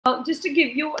Just to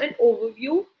give you an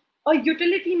overview, a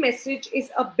utility message is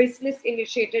a business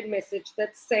initiated message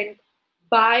that's sent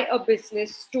by a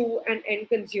business to an end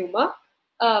consumer.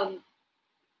 Um,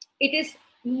 it is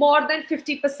more than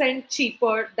 50%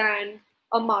 cheaper than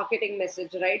a marketing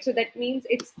message, right? So that means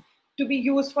it's to be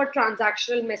used for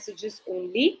transactional messages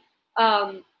only.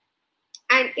 Um,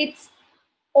 and it's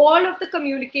all of the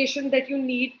communication that you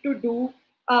need to do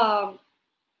um,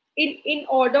 in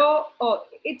order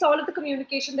it's all of the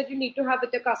communication that you need to have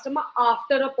with your customer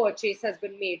after a purchase has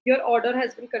been made. Your order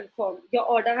has been confirmed, your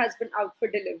order has been out for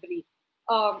delivery,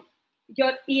 um,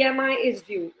 your EMI is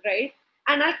due, right?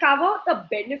 And I'll cover the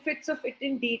benefits of it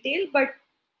in detail, but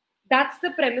that's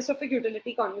the premise of a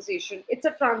utility conversation. It's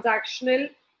a transactional,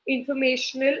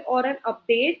 informational, or an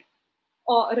update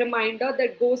or a reminder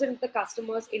that goes into the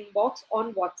customer's inbox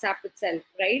on WhatsApp itself,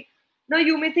 right? Now,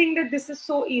 you may think that this is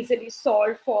so easily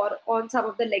solved for on some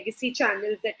of the legacy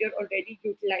channels that you're already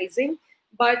utilizing,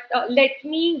 but let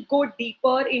me go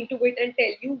deeper into it and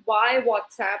tell you why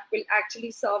WhatsApp will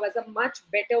actually serve as a much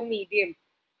better medium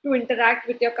to interact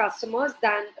with your customers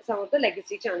than some of the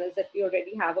legacy channels that we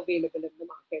already have available in the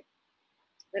market,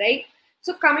 right?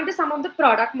 So, coming to some of the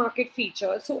product market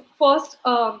features. So, first,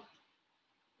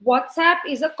 WhatsApp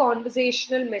is a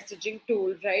conversational messaging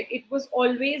tool, right? It was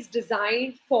always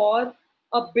designed for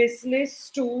a business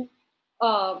to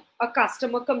a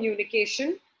customer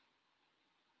communication.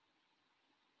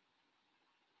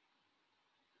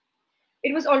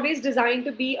 It was always designed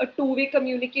to be a two-way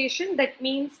communication. That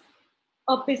means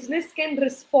a business can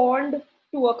respond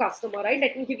to a customer, right?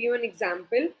 Let me give you an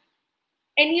example.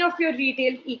 Any of your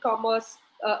retail e-commerce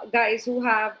guys who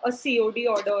have a COD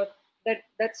order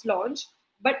that's launched,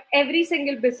 but every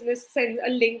single business sends a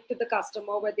link to the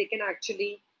customer where they can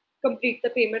actually complete the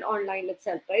payment online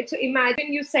itself, right? So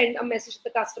imagine you send a message to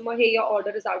the customer, hey, your order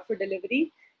is out for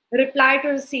delivery. Reply to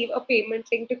receive a payment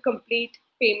link to complete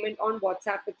payment on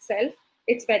WhatsApp itself.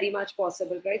 It's very much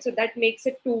possible, right? So that makes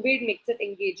it two-way, it makes it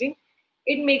engaging.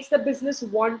 It makes the business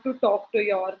want to talk to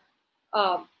your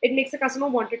it makes the customer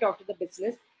want to talk to the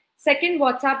business. Second,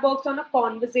 WhatsApp works on a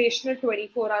conversational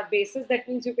 24-hour basis. That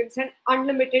means you can send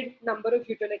unlimited number of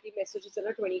utility messages in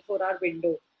a 24-hour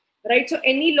window, right? So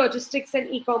any logistics and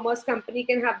e-commerce company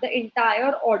can have the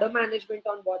entire order management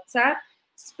on WhatsApp.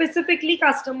 Specifically,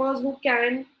 customers who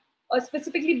can,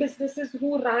 specifically businesses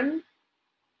who run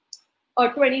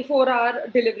 24-hour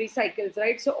delivery cycles,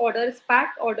 right? So order is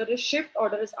packed, order is shipped,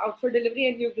 order is out for delivery,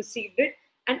 and you've received it.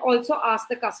 And also ask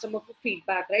the customer for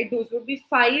feedback, right? Those would be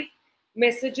 5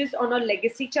 messages on a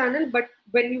legacy channel, but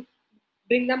when you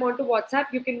bring them onto WhatsApp,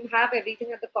 you can have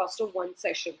everything at the cost of one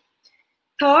session.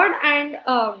 Third, and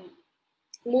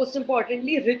most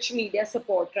importantly, rich media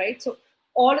support, right? So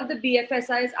all of the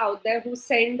BFSIs out there who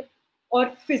send or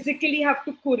physically have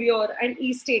to courier an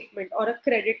e-statement or a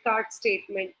credit card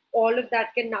statement, all of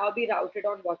that can now be routed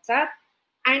on WhatsApp,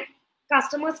 and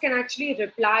customers can actually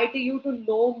reply to you to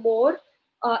know more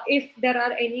if there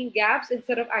are any gaps,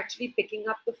 instead of actually picking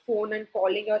up the phone and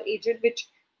calling your agent, which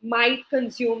might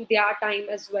consume their time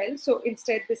as well. So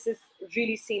instead, this is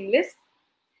really seamless.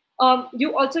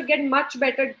 You also get much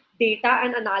better data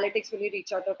and analytics when you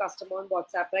reach out to a customer on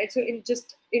WhatsApp, right? So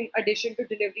in addition to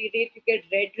delivery rate, you get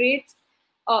read rates,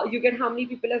 you get how many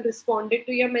people have responded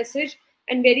to your message,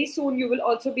 and very soon you will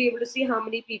also be able to see how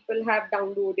many people have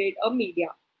downloaded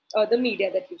the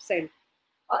media that you've sent.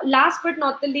 Last but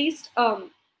not the least,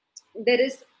 there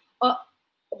is a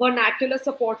vernacular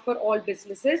support for all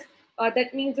businesses.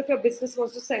 That means if your business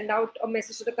wants to send out a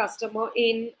message to the customer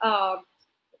in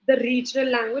the regional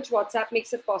language, WhatsApp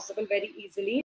makes it possible very easily.